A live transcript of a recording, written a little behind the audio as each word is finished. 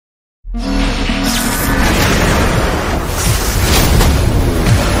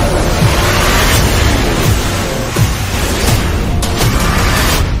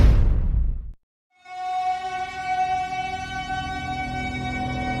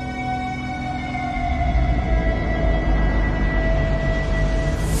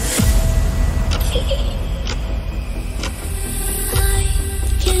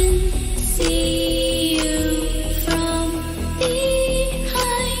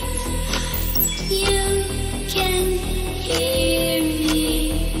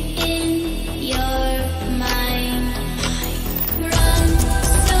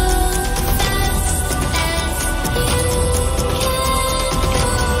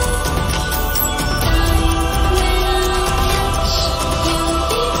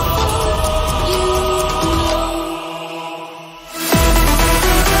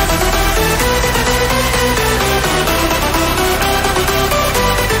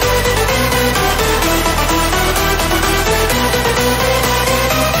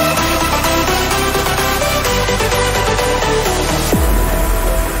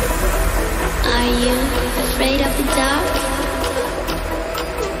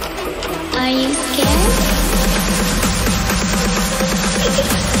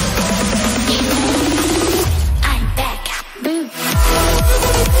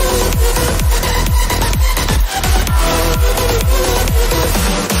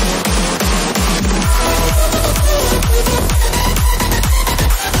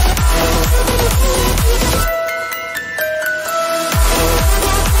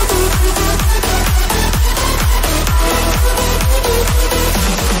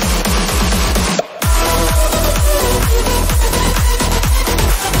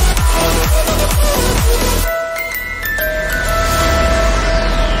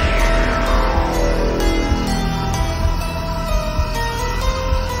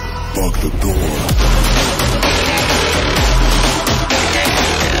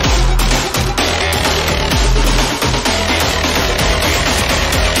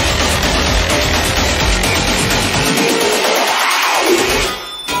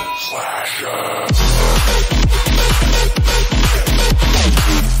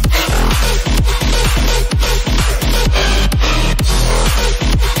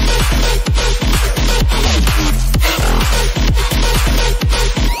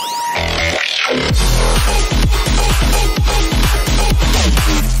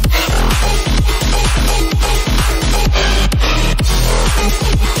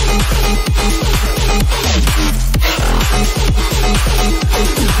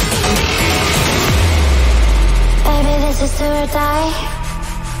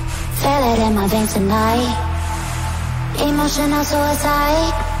Tonight, emotional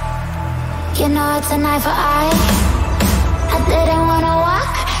suicide. You know it's an eye for eye. I didn't wanna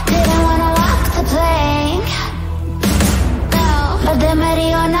walk the plank. No, but the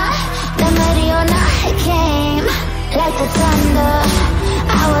Mariona, it came like the thunder.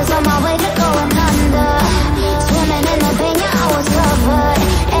 I was on my way to going under, swimming in the pain. Yeah, I was covered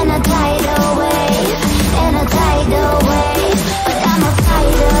in a tidal wave, but I'm a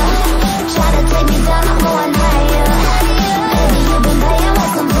fighter. Try to take me down, I'm going higher. Baby, you've been playing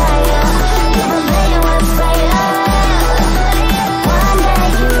with some fire. You've been playing with fire.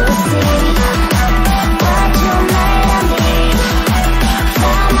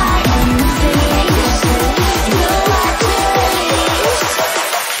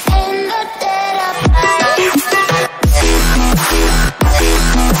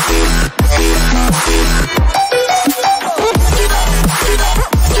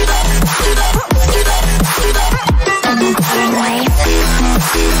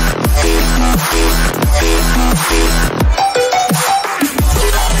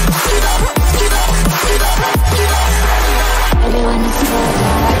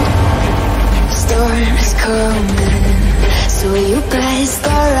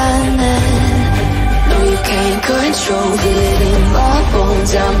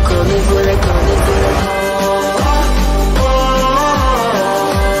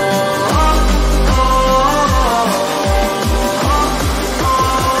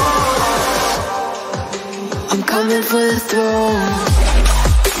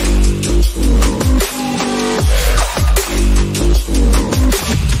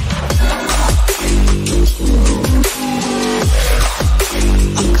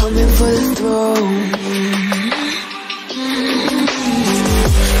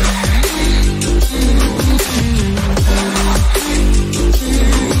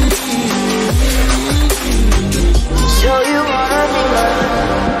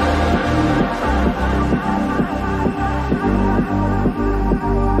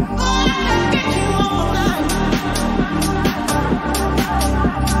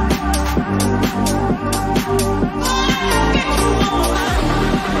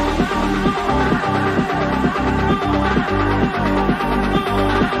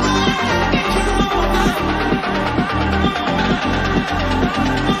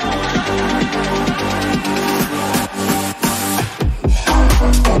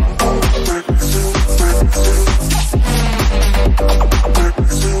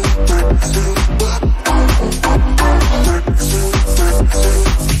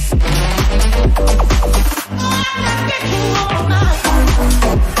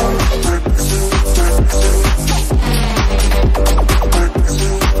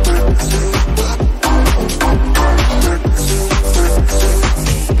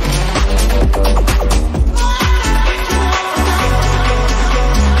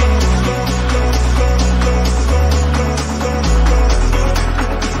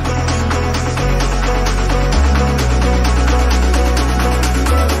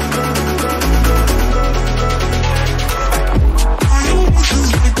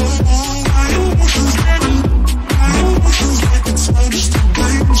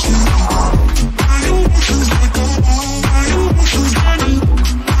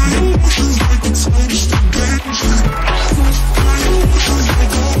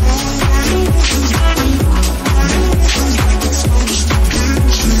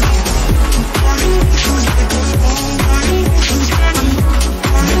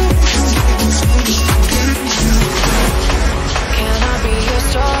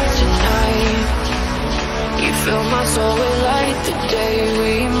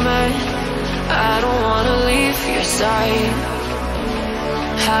 your side.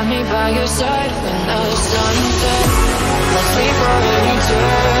 Have me by your side when the sun sets. Let's sleep for an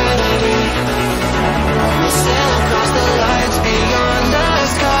eternity. We'll sail across the lights beyond the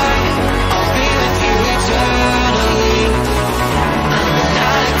sky. I'll be with you eternally. I'm an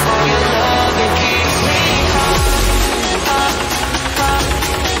addict for your love, it keeps me high.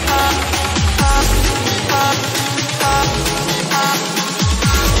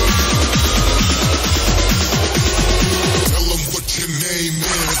 Tell them what your name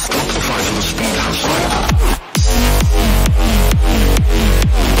is. Amplify to the speed house light.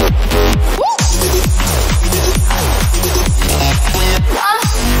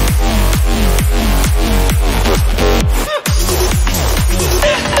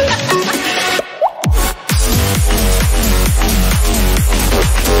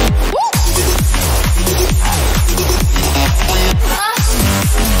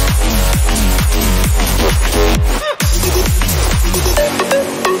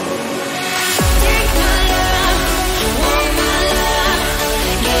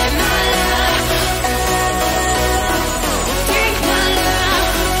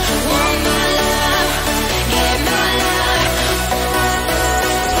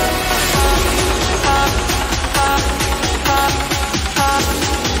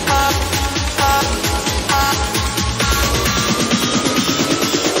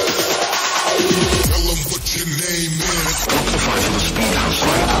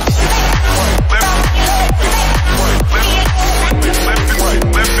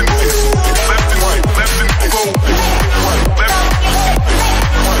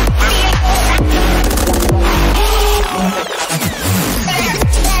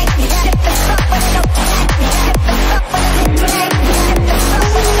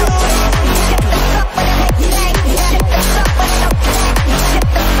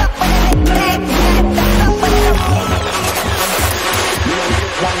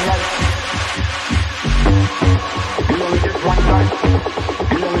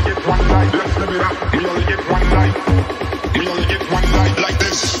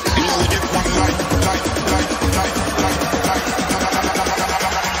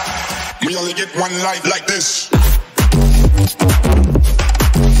 We only get one life like this.